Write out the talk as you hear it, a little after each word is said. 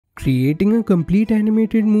Creating a complete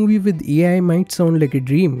animated movie with AI might sound like a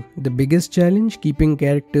dream. The biggest challenge, keeping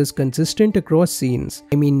characters consistent across scenes.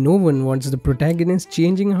 I mean, no one wants the protagonist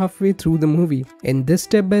changing halfway through the movie. In this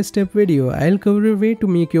step-by-step video, I'll cover a way to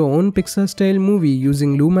make your own Pixar-style movie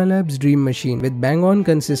using Elevenlabs Dream Machine with bang-on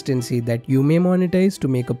consistency that you may monetize to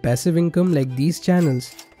make a passive income like these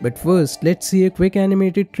channels. But first, let's see a quick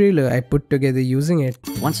animated trailer I put together using it.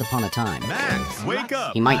 Once upon a time, Max, wake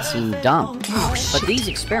up! he might seem dumb, but these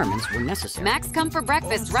experiments were necessary. Max, come for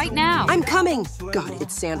breakfast right now. I'm coming! God,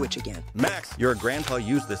 it's sandwich again. Max, your grandpa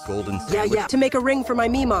used this golden sandwich. Yeah, to make a ring for my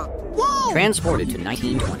Mima. Whoa! Transported to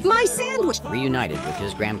 1920, My sandwich! reunited with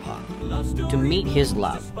his grandpa to meet his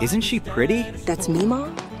love. Isn't she pretty? That's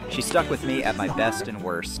Mima? She stuck with me at my best and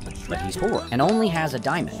worst. But he's poor and only has a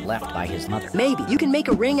diamond left by his mother. Maybe you can make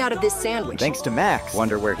a ring out of this sandwich. Thanks to Max.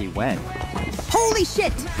 Wonder where he went. Holy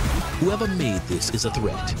shit! Whoever made this is a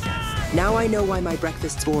threat. Now I know why my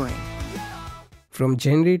breakfast's boring. From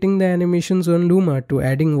generating the animations on Luma to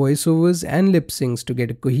adding voiceovers and lip syncs to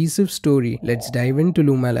get a cohesive story, let's dive into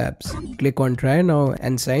Elevenlabs. Click on Try Now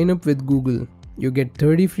and sign up with Google. You get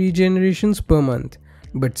 30 free generations per month.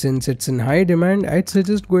 But since it's in high demand, I'd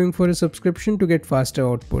suggest going for a subscription to get faster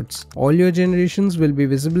outputs. All your generations will be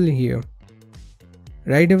visible here.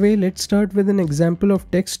 Right away, let's start with an example of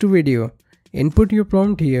text to video. Input your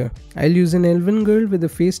prompt here. I'll use an elven girl with a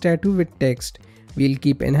face tattoo with text. We'll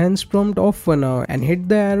keep enhanced prompt off for now and hit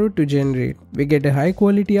the arrow to generate. We get a high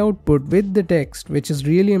quality output with the text, which is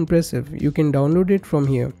really impressive. You can download it from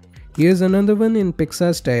here. Here's another one in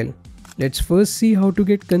Pixar style. Let's first see how to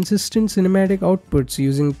get consistent cinematic outputs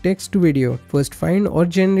using text to video. First, find or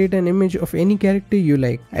generate an image of any character you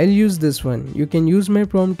like. I'll use this one. You can use my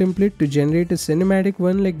prompt template to generate a cinematic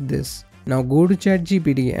one like this. Now go to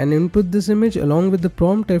ChatGPT and input this image along with the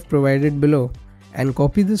prompt I've provided below. And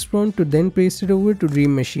copy this prompt to then paste it over to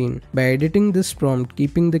Dream Machine. By editing this prompt,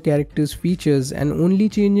 keeping the character's features and only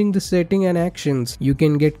changing the setting and actions, you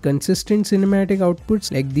can get consistent cinematic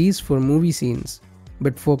outputs like these for movie scenes.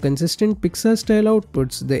 But for consistent Pixar style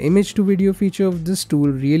outputs, the image to video feature of this tool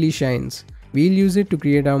really shines. We'll use it to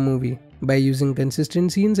create our movie. By using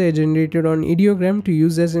consistent scenes I generated on Ideogram to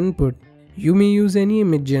use as input. You may use any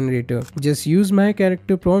image generator. Just use my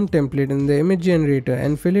character prompt template in the image generator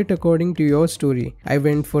and fill it according to your story. I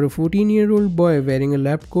went for a 14-year-old boy wearing a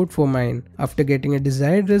lab coat for mine. After getting a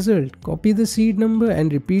desired result, copy the seed number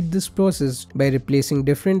and repeat this process by replacing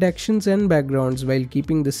different actions and backgrounds while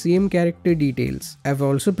keeping the same character details. I've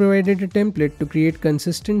also provided a template to create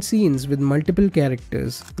consistent scenes with multiple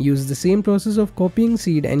characters. Use the same process of copying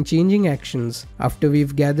seed and changing actions. After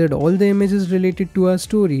we've gathered all the images related to our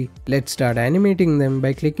story, let's start animating them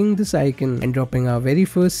by clicking this icon and dropping our very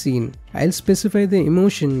first scene. I'll specify the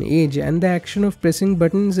emotion, age and the action of pressing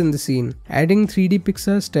buttons in the scene, adding 3D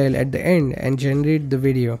Pixar style at the end and generate the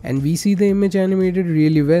video. And we see the image animated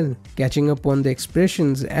really well, catching up on the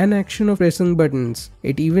expressions and action of pressing buttons.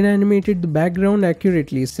 It even animated the background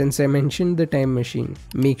accurately since I mentioned the time machine.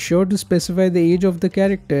 Make sure to specify the age of the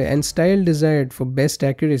character and style desired for best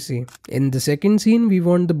accuracy. In the second scene, we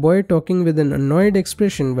want the boy talking with an annoyed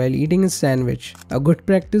expression while eating his sandwich. A good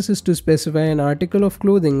practice is to specify an article of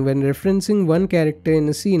clothing when referencing one character in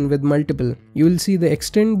a scene with multiple. You will see the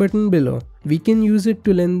extend button below. We can use it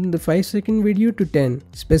to lengthen the 5-second video to 10.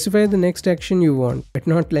 Specify the next action you want, but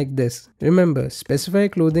not like this. Remember, specify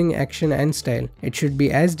clothing, action and style. It should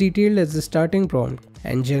be as detailed as the starting prompt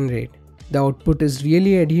and generate. The output is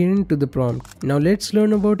really adherent to the prompt. Now let's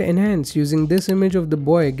learn about enhance using this image of the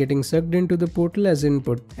boy getting sucked into the portal as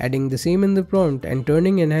input, adding the same in the prompt and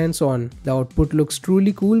turning enhance on. The output looks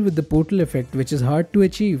truly cool with the portal effect, which is hard to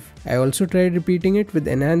achieve. I also tried repeating it with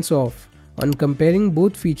enhance off. On comparing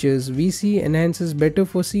both features, we see enhance is better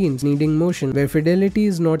for scenes needing motion where fidelity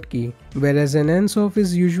is not key, whereas enhance off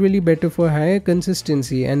is usually better for higher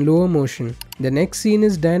consistency and lower motion. The next scene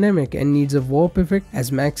is dynamic and needs a warp effect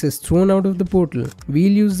as Max is thrown out of the portal.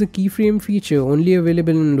 We'll use the keyframe feature only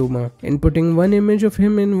available in Luma, inputting one image of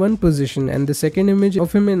him in one position and the second image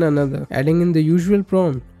of him in another, adding in the usual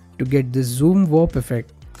prompt to get this zoom warp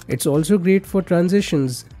effect. It's also great for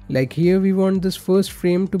transitions, like here we want this first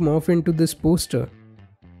frame to morph into this poster.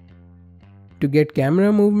 To get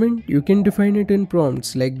camera movement, you can define it in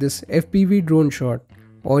prompts like this FPV drone shot,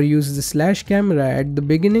 or use the slash camera at the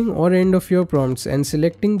beginning or end of your prompts and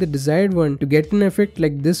selecting the desired one to get an effect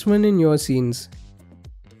like this one in your scenes.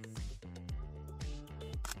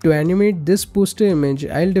 To animate this poster image,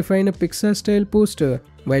 I'll define a Pixar style poster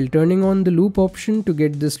while turning on the loop option to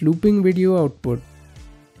get this looping video output.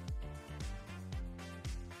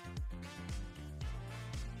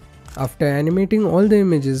 After animating all the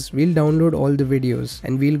images, we'll download all the videos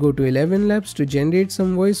and we'll go to Elevenlabs to generate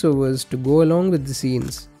some voiceovers to go along with the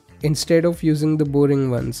scenes, instead of using the boring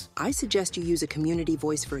ones. I suggest you use a community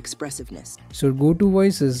voice for expressiveness. So go to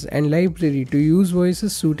Voices and Library to use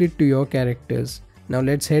voices suited to your characters. Now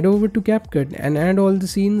let's head over to Capcut and add all the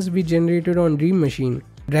scenes we generated on Dream Machine,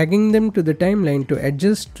 dragging them to the timeline to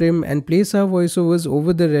adjust, trim and place our voiceovers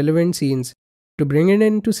over the relevant scenes, to bring it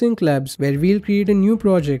into Synclabs, where we'll create a new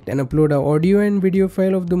project and upload our audio and video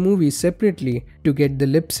file of the movie separately to get the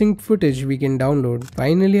lip synced footage we can download,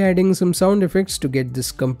 finally adding some sound effects to get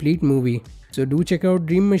this complete movie. So do check out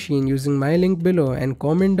Dream Machine using my link below and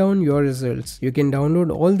comment down your results. You can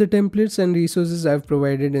download all the templates and resources I've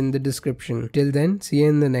provided in the description. Till then, see you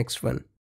in the next one.